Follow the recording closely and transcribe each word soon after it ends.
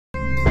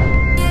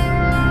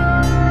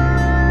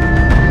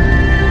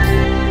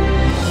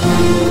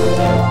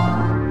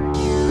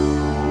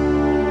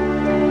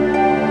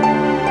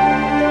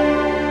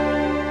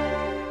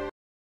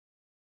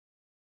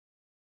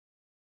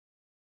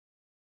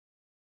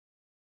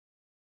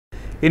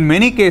in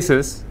many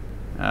cases,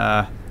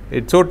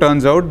 it so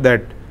turns out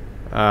that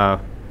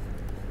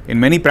in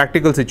many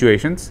practical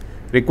situations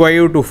require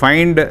you to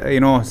find,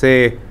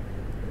 say,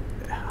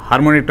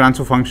 harmonic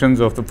transfer functions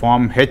of the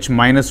form h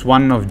minus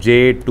 1 of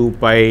j 2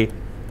 pi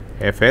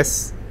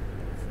fs,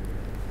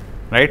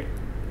 right,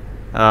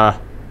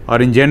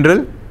 or in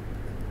general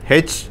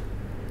h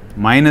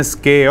minus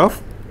k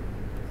of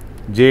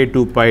j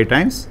 2 pi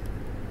times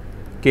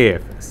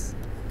kfs.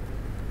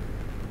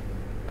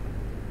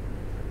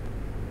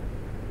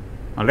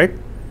 All right.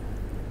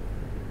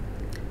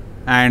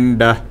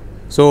 And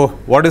so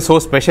what is so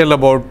special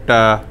about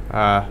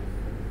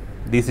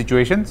these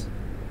situations?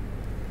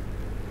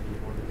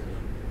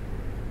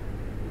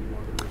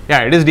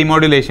 Yeah, it is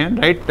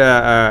demodulation, right?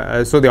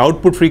 So the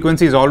output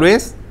frequency is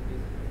always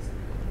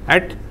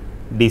at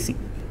DC,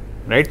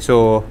 right?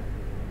 So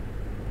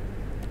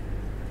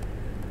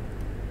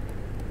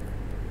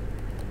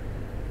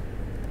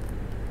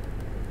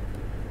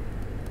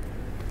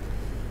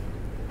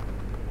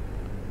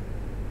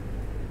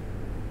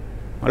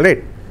all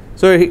right.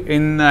 So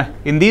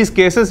in these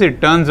cases,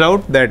 it turns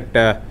out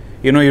that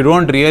you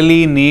don't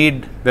really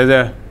need. There's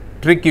a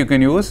trick you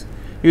can use.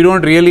 You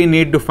don't really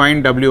need to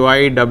find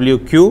Wi,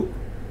 Wq,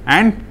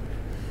 and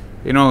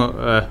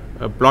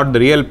plot the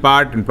real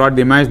part and plot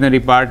the imaginary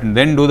part, and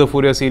then do the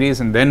Fourier series,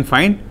 and then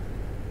find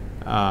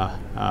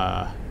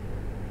the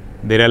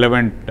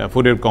relevant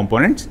Fourier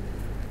components.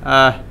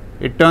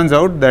 It turns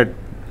out that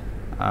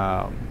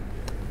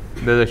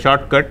there's a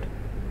shortcut,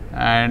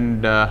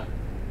 and that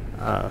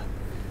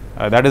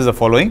is the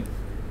following.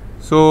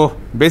 So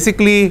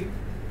basically,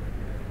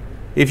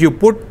 if you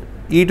put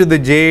e to the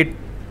j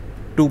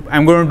to,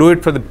 I'm going to do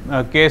it for the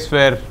case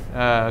where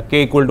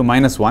k equal to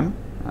minus 1,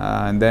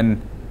 and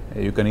then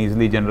you can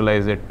easily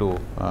generalize it to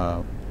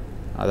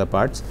other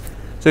parts.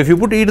 So if you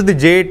put e to the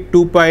j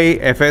 2 pi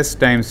fs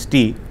times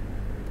t,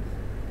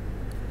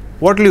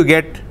 what will you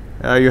get?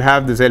 You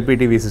have this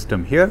LPTV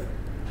system here.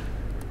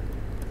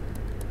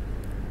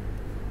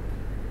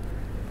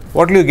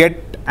 What will you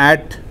get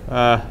at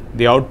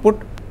the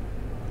output?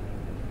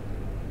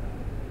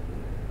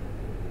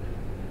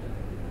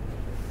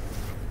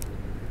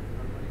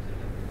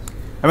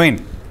 I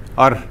mean,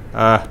 or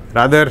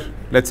rather,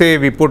 let's say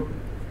we put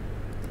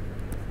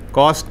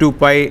cos 2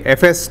 pi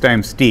fs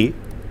times t.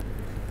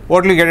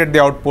 What will you get at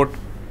the output?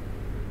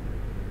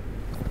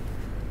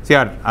 See,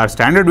 our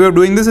standard way of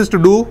doing this is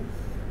to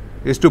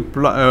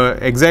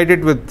excite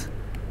it with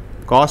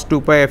cos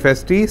 2 pi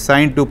fst,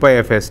 sin 2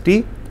 pi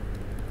fst,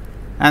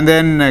 and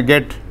then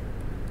get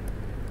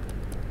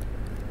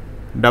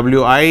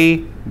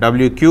Wi,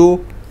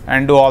 Wq,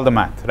 and do all the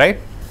math, right?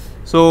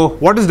 So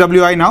what is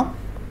Wi now?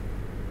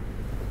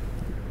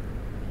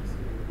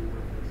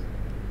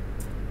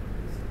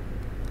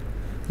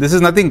 This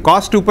is nothing.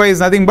 Cos 2 pi is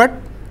nothing but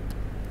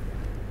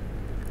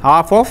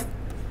half of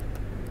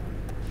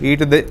e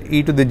to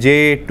the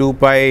j 2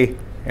 pi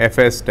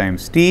fs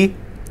times t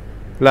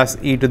plus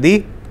e to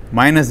the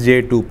minus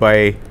j 2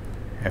 pi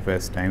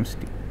fs times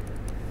t.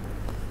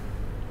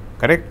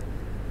 Correct?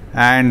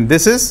 And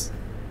this is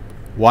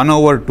 1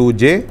 over 2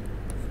 j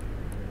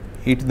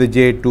e to the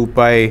j 2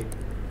 pi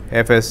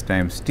fs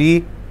times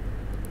t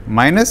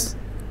minus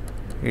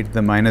e to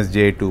the minus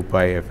j 2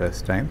 pi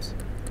fs times.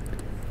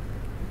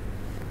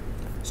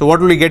 So what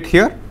will we get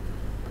here?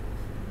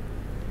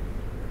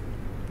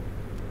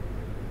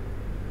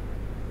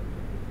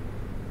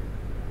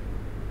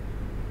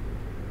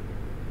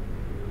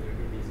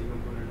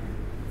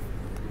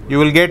 You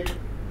will get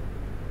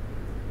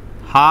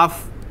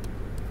half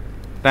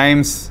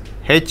times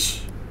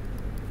h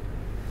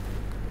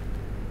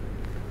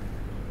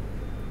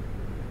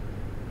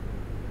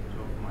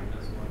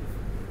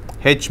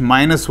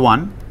minus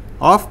 1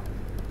 of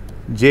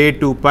j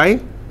 2 pi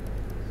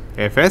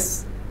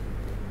fs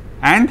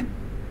and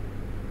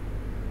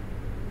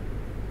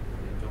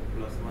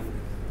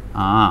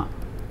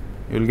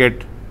you will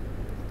get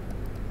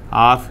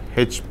half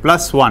h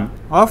plus 1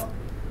 of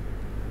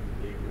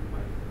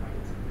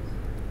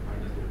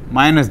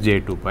minus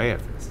j 2 pi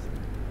fs.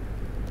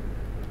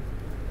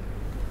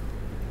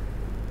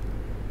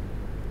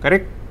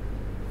 Correct?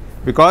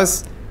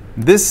 Because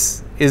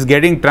this is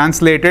getting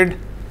translated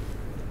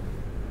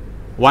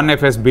 1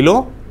 fs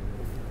below,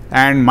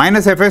 and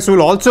minus fs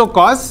will also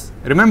cause,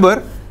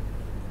 remember,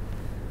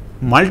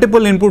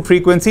 multiple input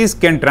frequencies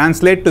can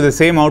translate to the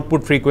same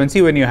output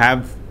frequency when you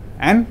have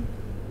an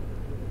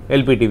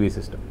LPTV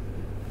system.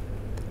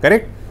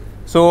 Correct?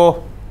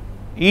 So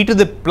e to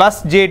the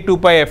plus j 2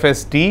 pi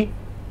fst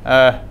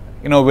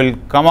will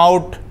come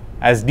out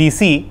as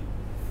DC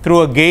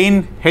through a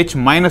gain h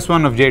minus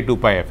 1 of j 2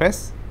 pi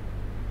fs,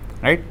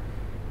 right?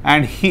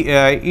 And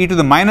e to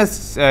the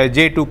minus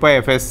j 2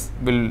 pi fs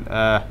will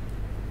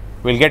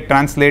get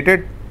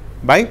translated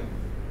by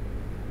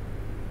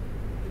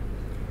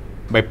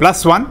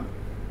plus 1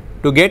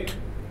 to get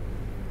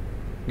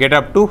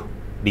up to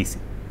DC.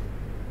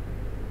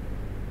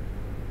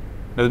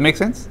 Does it make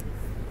sense?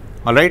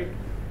 All right.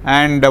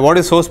 And what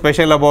is so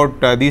special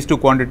about these two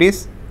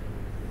quantities?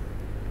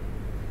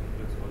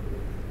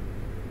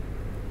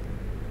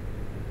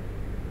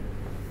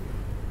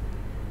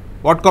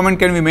 what comment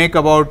can we make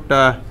about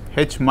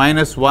h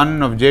minus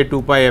 1 of j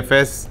 2 pi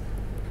fs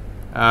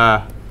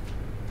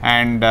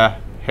and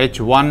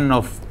h1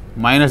 of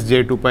minus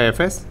j 2 pi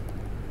fs?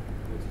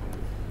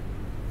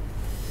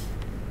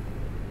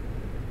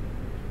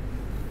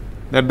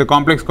 That the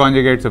complex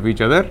conjugates of each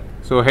other.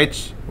 So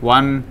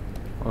h1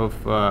 of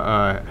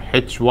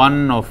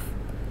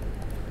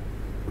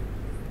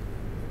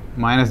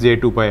minus j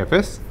 2 pi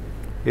fs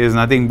is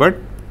nothing but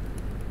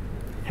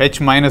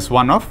h minus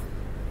 1 of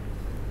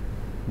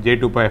j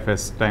 2 pi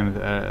fs times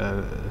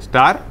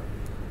star.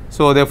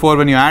 So therefore,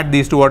 when you add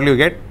these two, what will you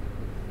get?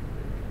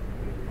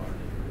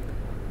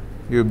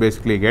 You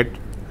basically get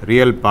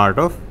real part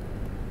of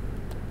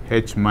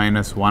h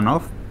minus 1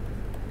 of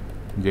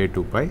j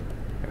 2 pi fs.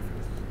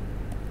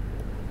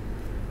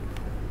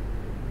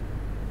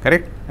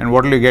 Correct? And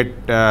what will you get?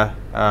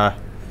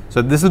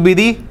 So this will be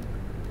the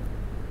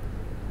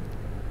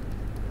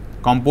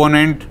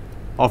component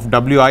of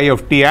Wi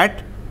of t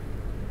at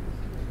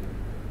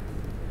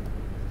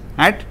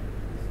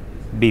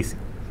DC.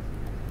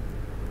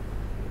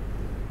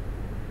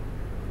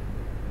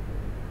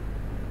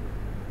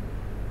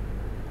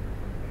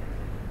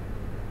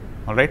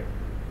 All right.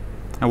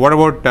 And what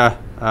about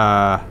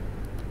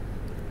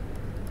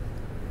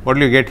what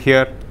will you get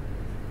here?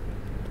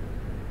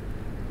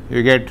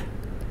 You get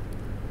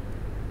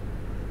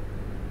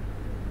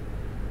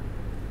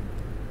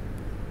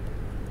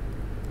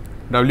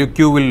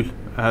WQ will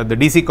the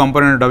DC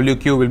component of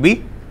WQ will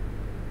be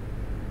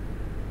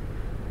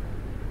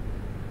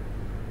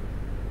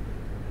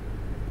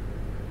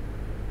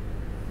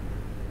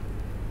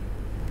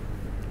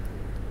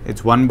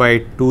it's 1 by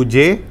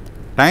 2j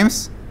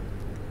times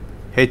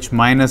h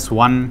minus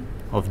 1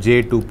 of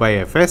j 2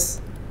 pi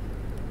fs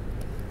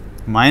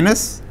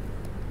minus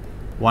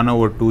 1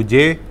 over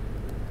 2j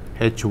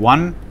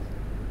h1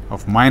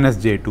 of minus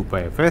j 2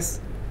 pi fs,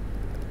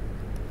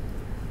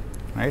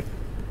 right,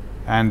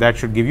 and that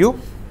should give you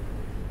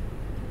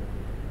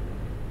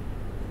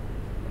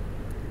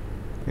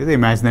is the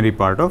imaginary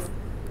part of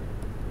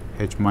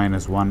h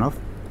minus 1 of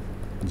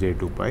j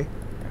 2 pi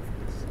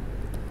fs,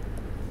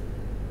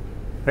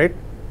 right.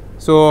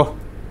 So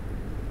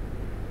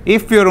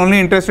if you are only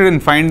interested in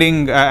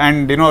finding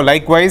and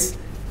likewise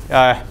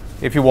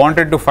if you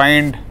wanted to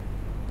find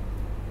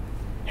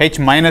h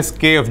minus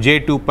k of j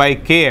 2 pi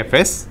k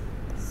fs,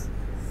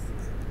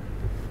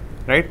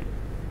 right,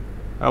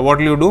 what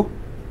will you do?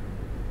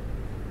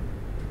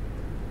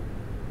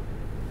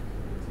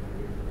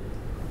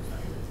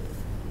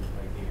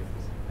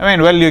 I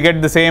mean, well, you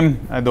get the same,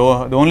 the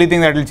only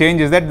thing that will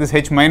change is that this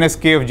h minus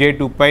k of j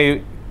 2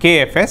 pi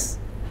k fs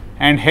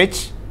and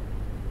h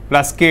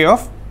plus k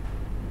of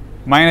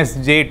minus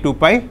j 2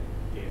 pi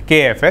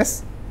k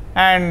fs,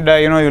 and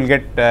you will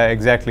get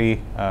exactly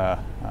the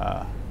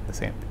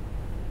same,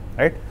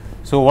 right.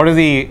 So what is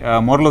the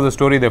moral of the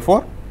story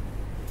therefore?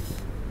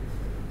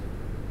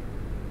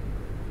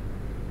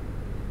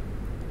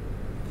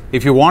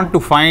 If you want to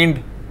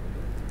find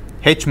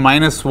h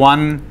minus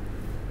 1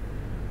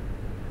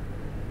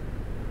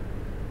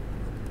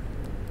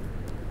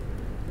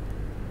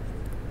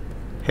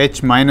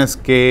 h minus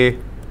k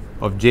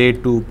of j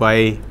 2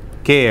 pi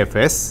k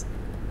fs,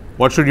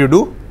 what should you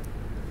do?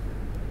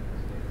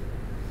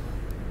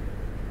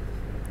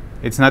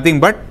 It's nothing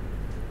but,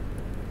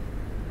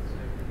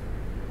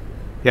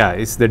 yeah,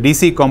 it's the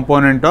DC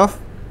component of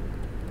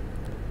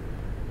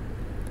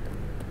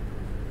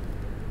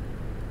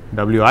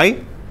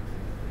Wi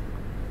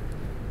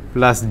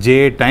plus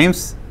j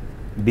times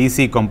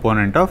DC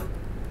component of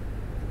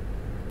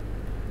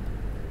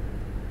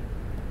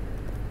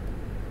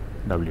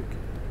WQ.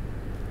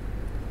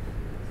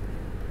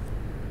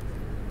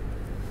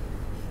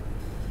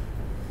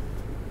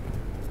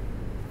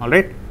 All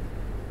right.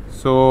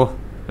 So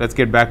let's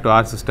get back to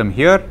our system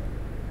here.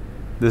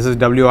 This is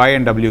Wi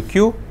and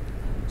WQ.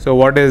 So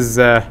what is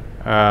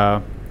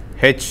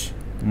h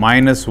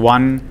minus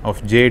 1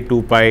 of j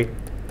 2 pi?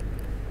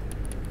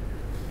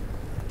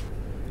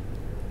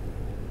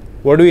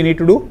 What do we need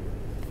to do?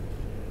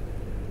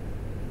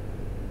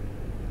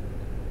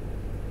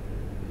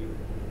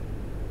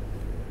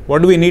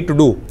 What do we need to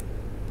do?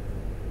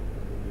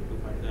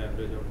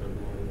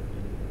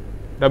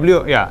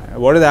 Yeah.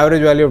 What is the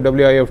average value of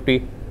Wi of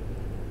t?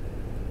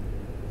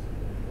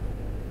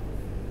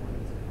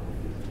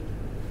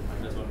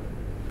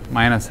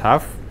 Minus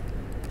half,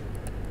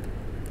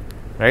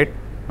 right.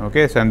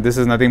 Okay, so and this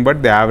is nothing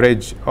but the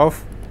average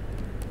of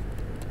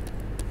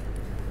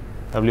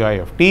Wi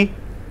of t,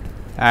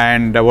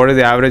 and what is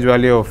the average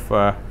value of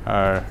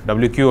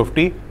WQ of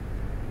t?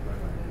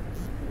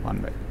 1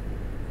 by.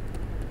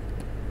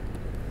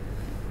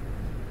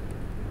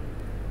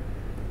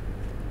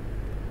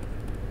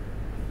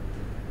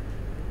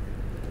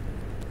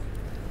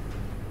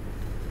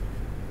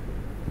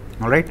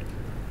 All right.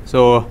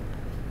 So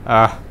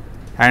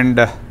and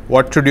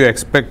what should you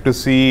expect to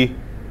see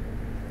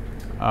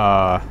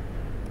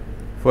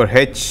for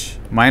h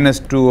minus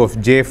 2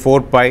 of j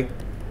 4 pi?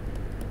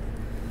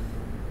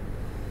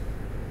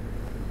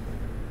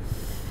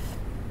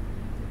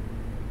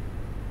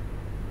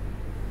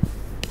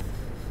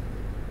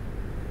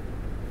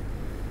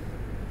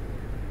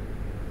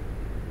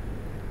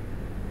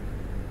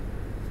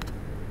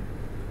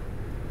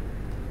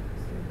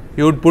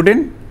 you would put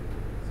in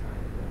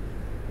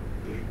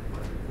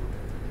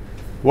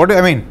what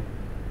I mean.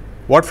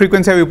 What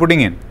frequency are we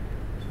putting in?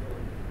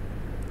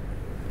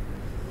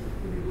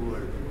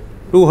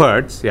 2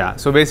 hertz. Yeah.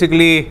 So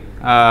basically,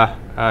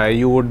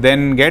 you would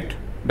then get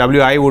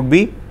Wi would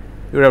be, you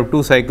would have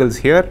 2 cycles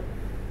here.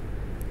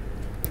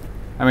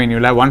 I mean, you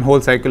will have 1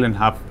 whole cycle in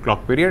half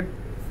clock period,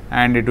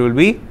 and it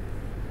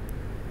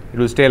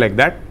will stay like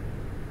that.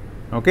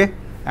 Okay,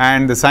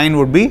 and the sine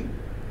would be,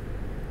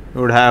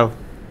 you would have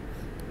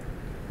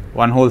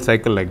 1 whole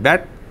cycle like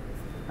that,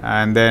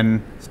 and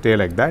then stay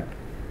like that.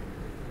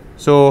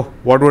 So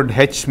what would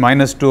h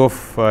minus 2 of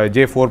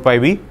j4 pi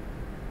be?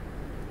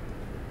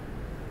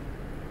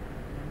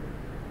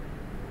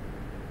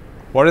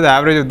 What is the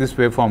average of this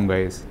waveform,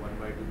 guys?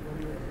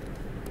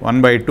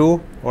 1 by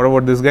 2. What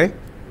about this guy?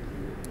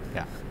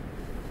 Yeah.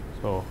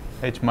 So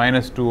h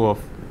minus 2 of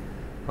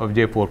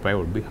j4 pi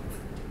would be half.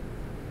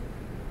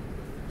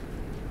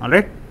 All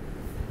right.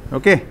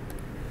 Okay.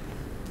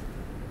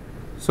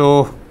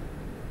 So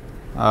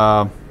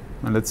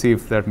let's see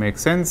if that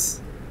makes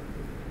sense.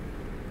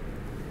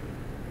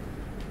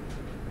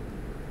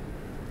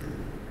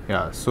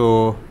 Yeah.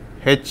 So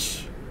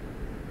h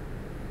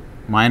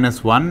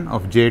minus 1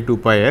 of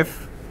j2 pi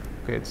f.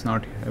 Okay, it's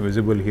not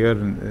visible here.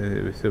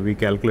 So we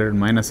calculated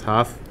minus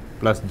half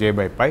plus j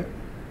by pi,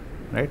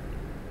 right?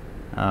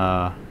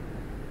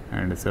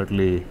 And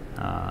certainly,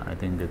 I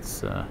think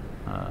it's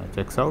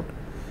checks out.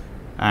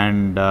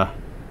 And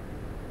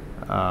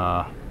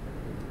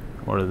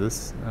what is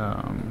this?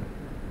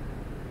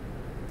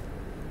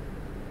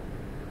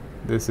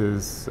 This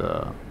is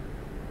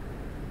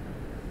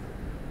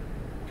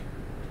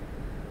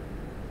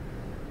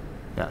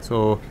yeah.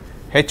 So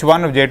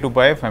h1 of j2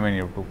 pi f. I mean,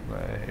 you have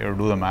to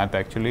do the math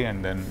actually,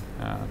 and then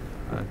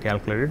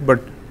calculate it. But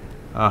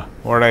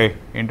what I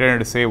intended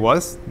to say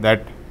was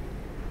that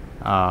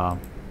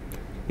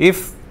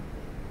if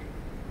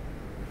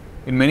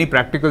in many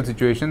practical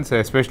situations,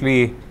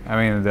 especially, I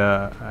mean,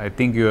 I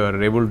think you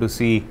are able to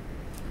see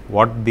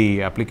what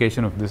the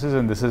application of this is,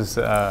 and this is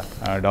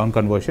down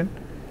conversion,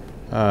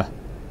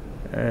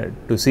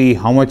 to see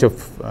how much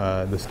of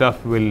the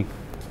stuff will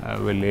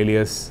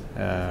alias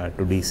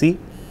to DC.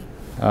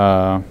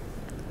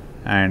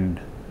 And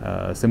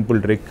a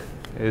simple trick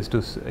is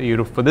to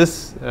for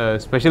this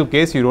special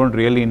case, you don't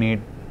really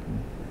need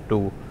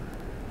to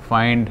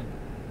find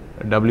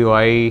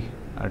Wi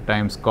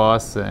times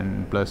cos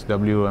and plus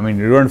W. I mean,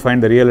 you don't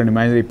find the real and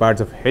imaginary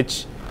parts of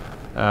h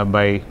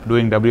by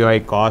doing Wi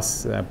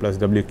cos plus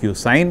WQ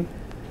sine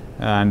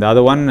and the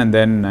other one, and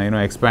then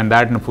expand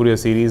that in a Fourier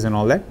series and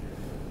all that.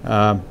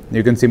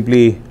 You can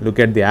simply look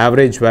at the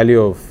average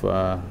value of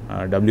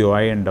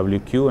Wi and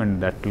WQ,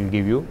 and that will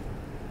give you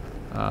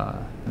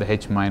the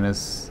h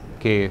minus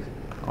k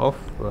of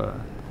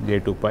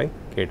j2 pi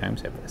k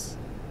times fs.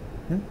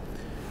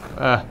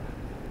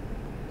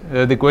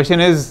 The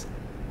question is,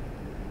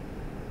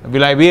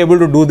 will I be able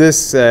to do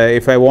this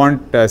if I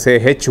want say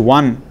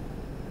h1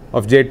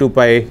 of j2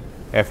 pi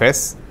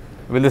fs?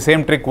 Will the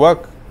same trick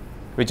work,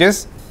 which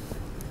is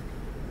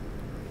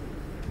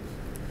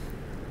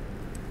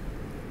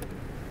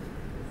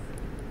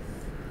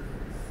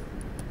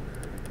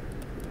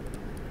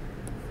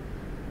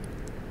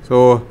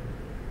so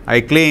I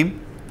claim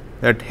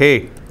that,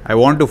 hey, I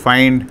want to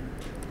find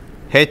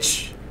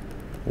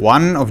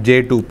h1 of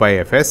j2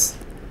 pi fs,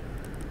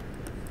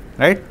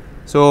 right?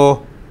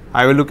 So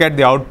I will look at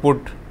the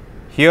output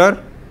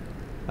here.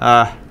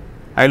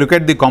 I look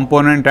at the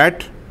component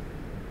at,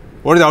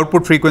 what is the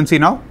output frequency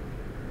now?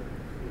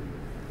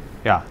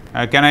 Yeah,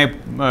 can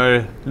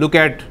I look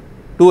at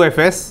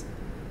 2fs?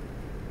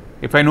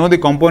 If I know the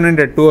component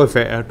at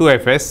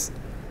 2fs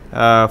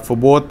for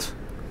both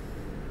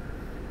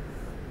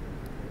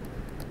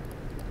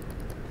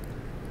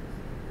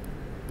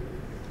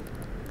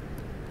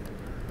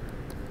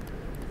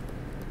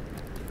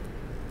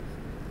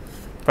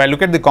if I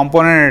look at the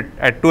component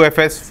at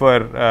 2fs for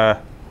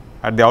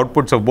at the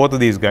outputs of both of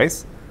these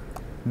guys,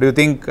 do you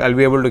think I'll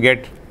be able to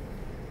get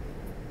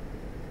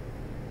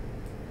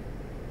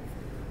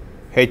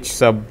h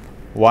sub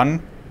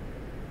 1?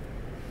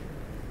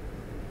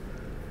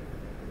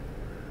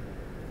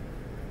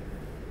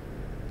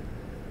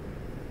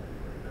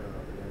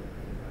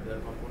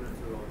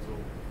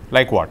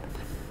 Like what?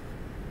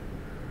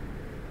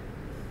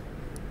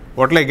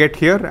 What will I get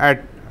here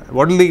at,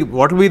 what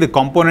will be the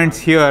components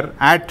here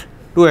at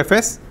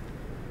 2fs?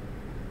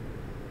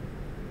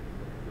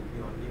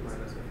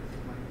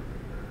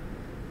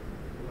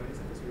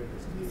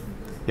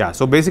 Yeah,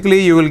 so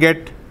basically you will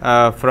get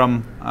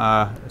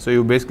so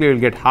you basically will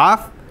get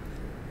half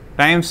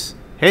times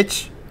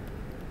h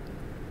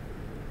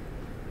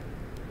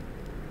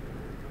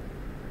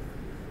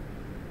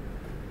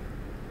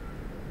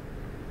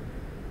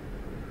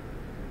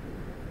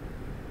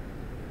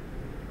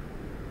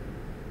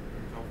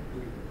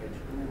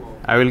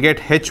I will get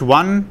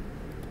h1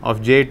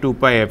 of j2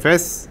 pi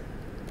fs,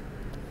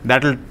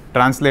 that will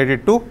translate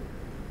it to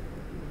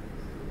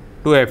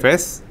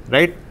 2fs,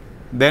 right?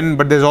 Then,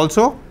 but there is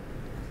also,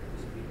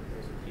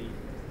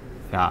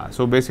 yeah,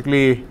 so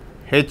basically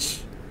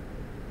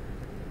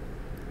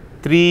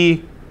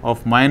H3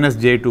 of minus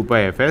j2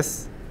 pi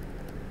fs,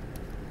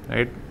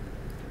 right.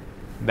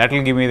 That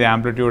will give me the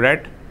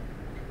amplitude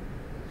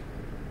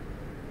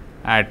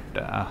at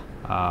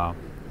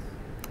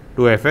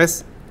 2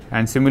 fs,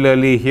 and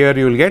similarly here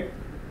you will get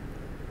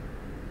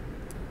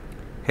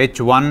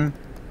H1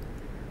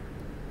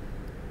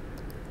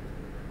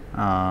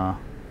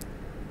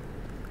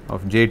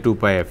 of j2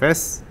 pi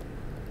fs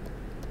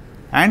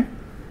and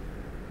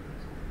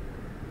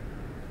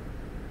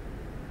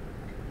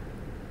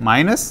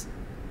minus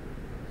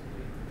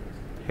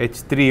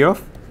H3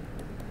 of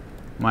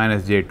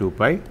minus j2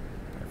 pi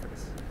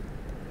fs.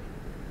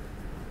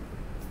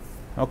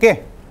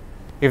 Okay.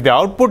 If the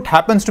output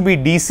happens to be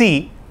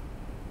DC,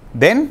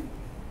 then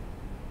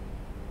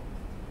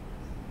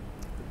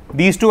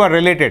these two are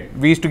related.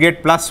 We used to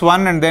get plus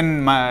 1 and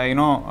then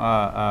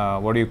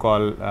what do you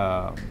call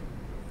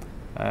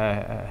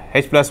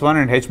H plus 1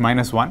 and H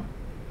minus 1,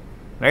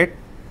 right.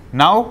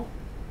 Now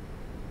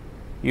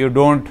you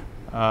don't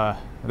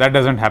that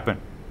doesn't happen,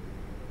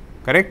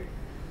 correct.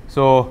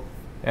 So,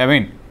 I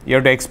mean you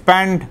have to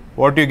expand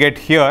what you get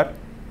here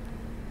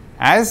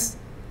as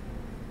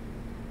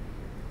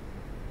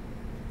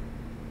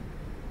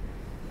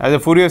a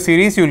Fourier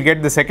series. You will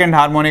get the second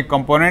harmonic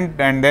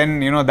component, and then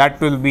that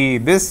will be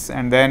this,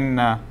 and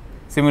then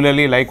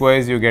similarly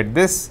likewise you get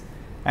this,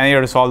 and you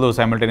have to solve those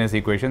simultaneous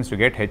equations to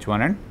get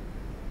H1 and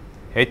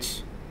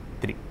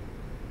H3.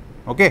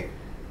 Okay.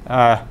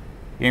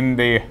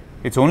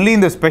 It's only in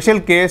the special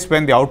case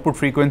when the output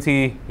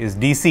frequency is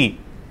DC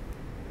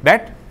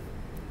that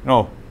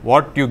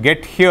what you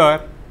get here,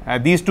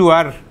 these two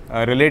are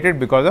related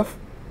because of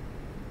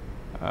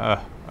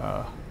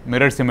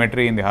mirror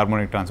symmetry in the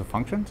harmonic transfer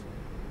functions,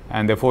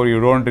 and therefore you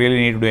don't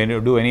really need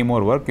to do any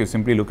more work. You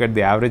simply look at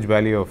the average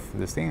value of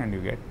this thing and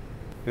you get.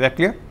 Is that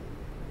clear?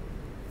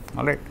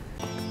 All right.